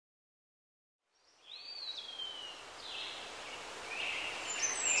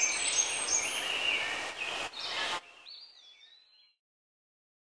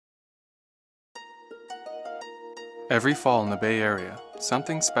Every fall in the Bay Area,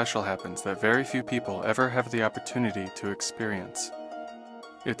 something special happens that very few people ever have the opportunity to experience.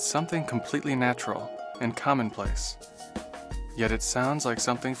 It's something completely natural and commonplace, yet it sounds like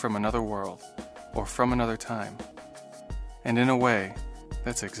something from another world or from another time. And in a way,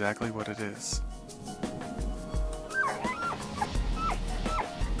 that's exactly what it is.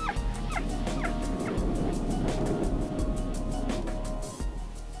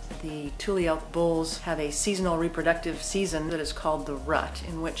 The Tule Elk bulls have a seasonal reproductive season that is called the rut,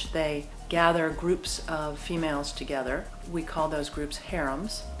 in which they gather groups of females together. We call those groups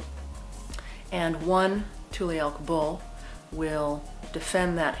harems. And one Tule Elk bull will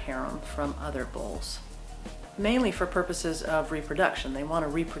defend that harem from other bulls, mainly for purposes of reproduction. They want to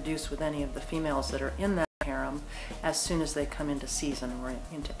reproduce with any of the females that are in that harem as soon as they come into season, or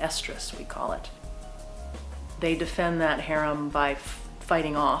into estrus, we call it. They defend that harem by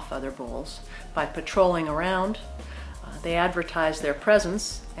fighting off other bulls, by patrolling around. They advertise their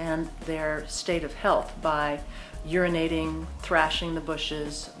presence and their state of health by urinating, thrashing the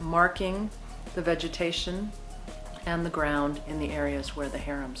bushes, marking the vegetation and the ground in the areas where the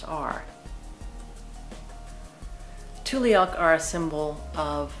harems are. Tule elk are a symbol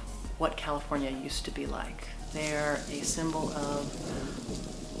of what California used to be like. They're a symbol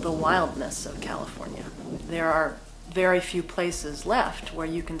of the wildness of California. There are very few places left where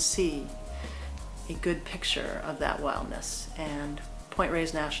you can see a good picture of that wildness, and Point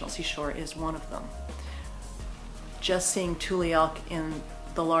Reyes National Seashore is one of them. Just seeing Tule elk in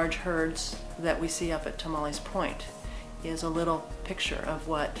the large herds that we see up at Tamales Point is a little picture of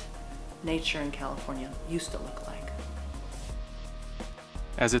what nature in California used to look like.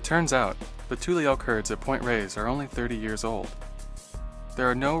 As it turns out, the Tule elk herds at Point Reyes are only 30 years old.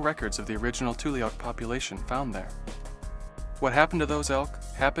 There are no records of the original Tule elk population found there. What happened to those elk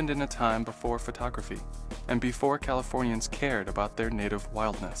happened in a time before photography and before Californians cared about their native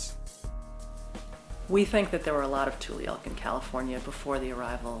wildness. We think that there were a lot of Tule elk in California before the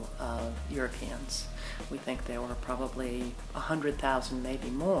arrival of Europeans. We think there were probably 100,000, maybe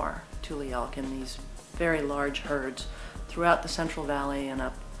more, Tule elk in these very large herds throughout the Central Valley and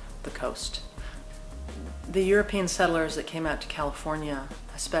up the coast. The European settlers that came out to California,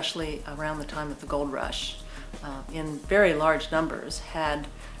 especially around the time of the gold rush, in very large numbers, had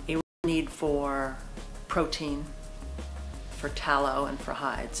a need for protein, for tallow, and for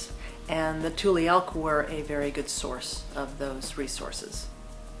hides. And the Tule elk were a very good source of those resources.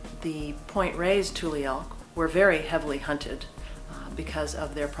 The Point Reyes Tule elk were very heavily hunted because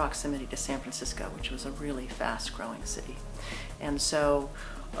of their proximity to San Francisco, which was a really fast-growing city. And so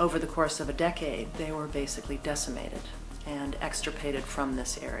over the course of a decade, they were basically decimated and extirpated from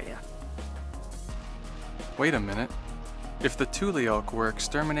this area. Wait a minute. If the Tule elk were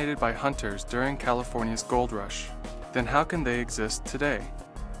exterminated by hunters during California's gold rush, then how can they exist today?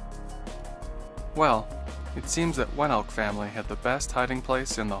 Well, it seems that one elk family had the best hiding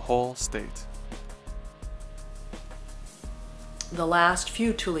place in the whole state. The last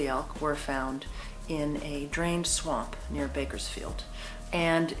few Tule elk were found in a drained swamp near Bakersfield,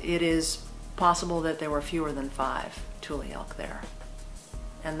 and it is possible that there were fewer than 5 Tule elk there.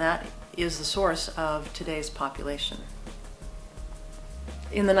 And that is the source of today's population.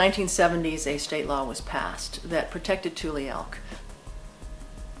 In the 1970s, a state law was passed that protected Tule elk.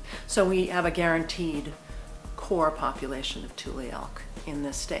 So we have a guaranteed core population of Tule elk in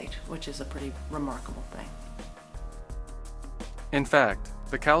this state, which is a pretty remarkable thing. In fact,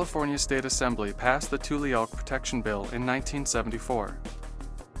 the California State Assembly passed the Tule Elk Protection Bill in 1974,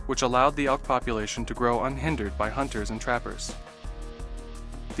 which allowed the elk population to grow unhindered by hunters and trappers.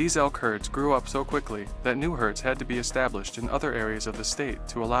 These elk herds grew up so quickly that new herds had to be established in other areas of the state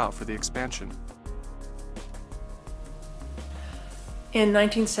to allow for the expansion. In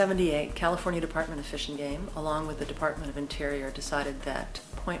 1978, California Department of Fish and Game, along with the Department of Interior, decided that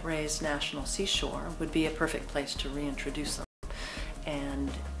Point Reyes National Seashore would be a perfect place to reintroduce them.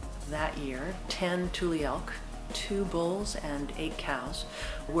 And that year, 10 Tule elk, 2 bulls, and 8 cows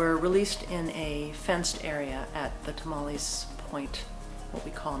were released in a fenced area at the Tamales Point, what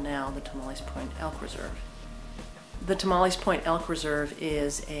we call now the Tamales Point Elk Reserve. The Tamales Point Elk Reserve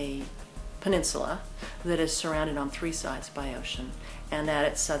is a peninsula that is surrounded on 3 sides by ocean, and at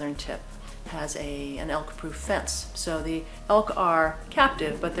its southern tip has an elk-proof fence. So the elk are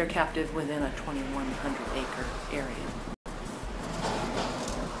captive, but they're captive within a 2,100-acre area.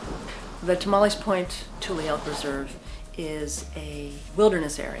 The Tamales Point Tule Elk Reserve is a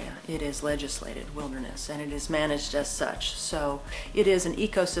wilderness area. It is legislated wilderness, and it is managed as such. So it is an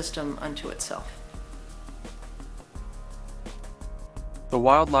ecosystem unto itself. The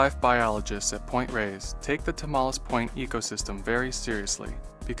wildlife biologists at Point Reyes take the Tomales Point ecosystem very seriously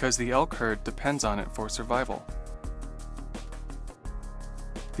because the elk herd depends on it for survival.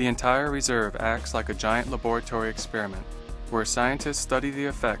 The entire reserve acts like a giant laboratory experiment where scientists study the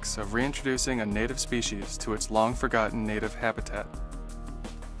effects of reintroducing a native species to its long-forgotten native habitat.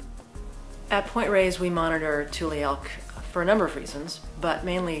 At Point Reyes, we monitor Tule elk for a number of reasons, but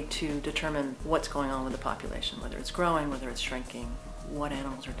mainly to determine what's going on with the population, whether it's growing, whether it's shrinking, what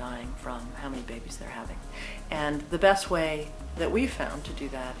animals are dying from, how many babies they're having. And the best way that we've found to do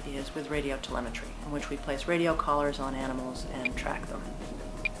that is with radio telemetry, in which we place radio collars on animals and track them.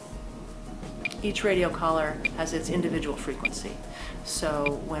 Each radio collar has its individual frequency,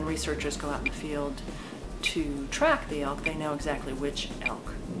 so when researchers go out in the field to track the elk, they know exactly which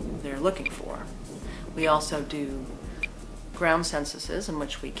elk they're looking for. We also do ground censuses in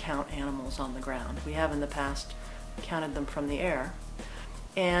which we count animals on the ground. We have in the past counted them from the air,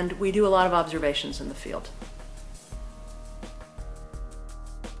 and we do a lot of observations in the field.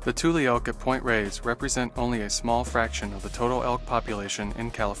 The Tule elk at Point Reyes represent only a small fraction of the total elk population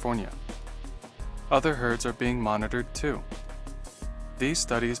in California. Other herds are being monitored too. These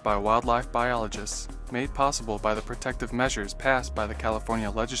studies by wildlife biologists, made possible by the protective measures passed by the California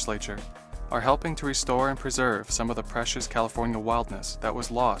legislature, are helping to restore and preserve some of the precious California wildness that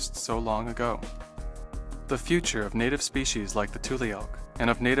was lost so long ago. The future of native species like the Tule elk and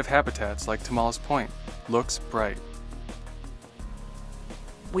of native habitats like Tomales Point looks bright.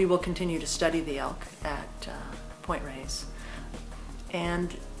 We will continue to study the elk at Point Reyes,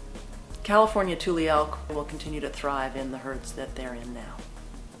 and California Tule elk will continue to thrive in the herds that they're in now.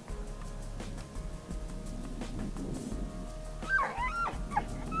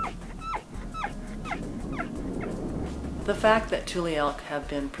 The fact that Tule elk have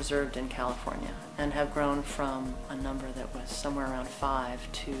been preserved in California and have grown from a number that was somewhere around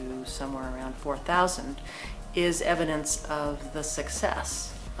 5 to somewhere around 4,000 is evidence of the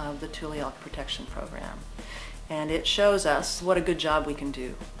success of the Tule elk protection program. And it shows us what a good job we can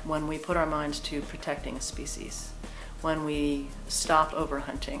do when we put our minds to protecting a species, when we stop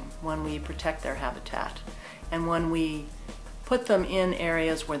overhunting, when we protect their habitat, and when we put them in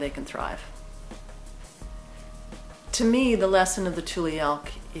areas where they can thrive. To me, the lesson of the Tule elk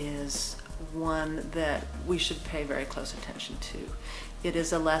is one that we should pay very close attention to. It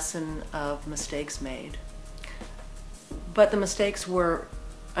is a lesson of mistakes made, but the mistakes were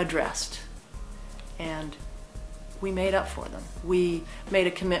addressed, and we made up for them. We made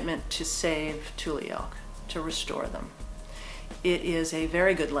a commitment to save Tule elk, to restore them. It is a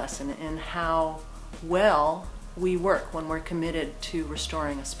very good lesson in how well we work when we're committed to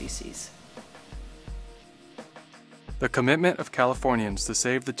restoring a species. The commitment of Californians to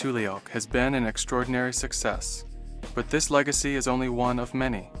save the Tule elk has been an extraordinary success, but this legacy is only one of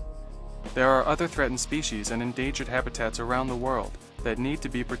many. There are other threatened species and endangered habitats around the world that need to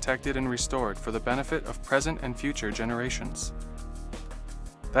be protected and restored for the benefit of present and future generations.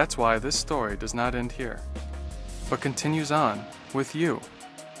 That's why this story does not end here, but continues on with you.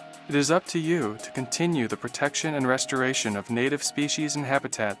 It is up to you to continue the protection and restoration of native species and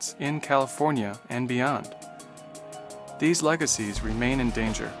habitats in California and beyond. These legacies remain in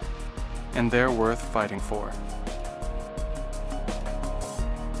danger, and they're worth fighting for.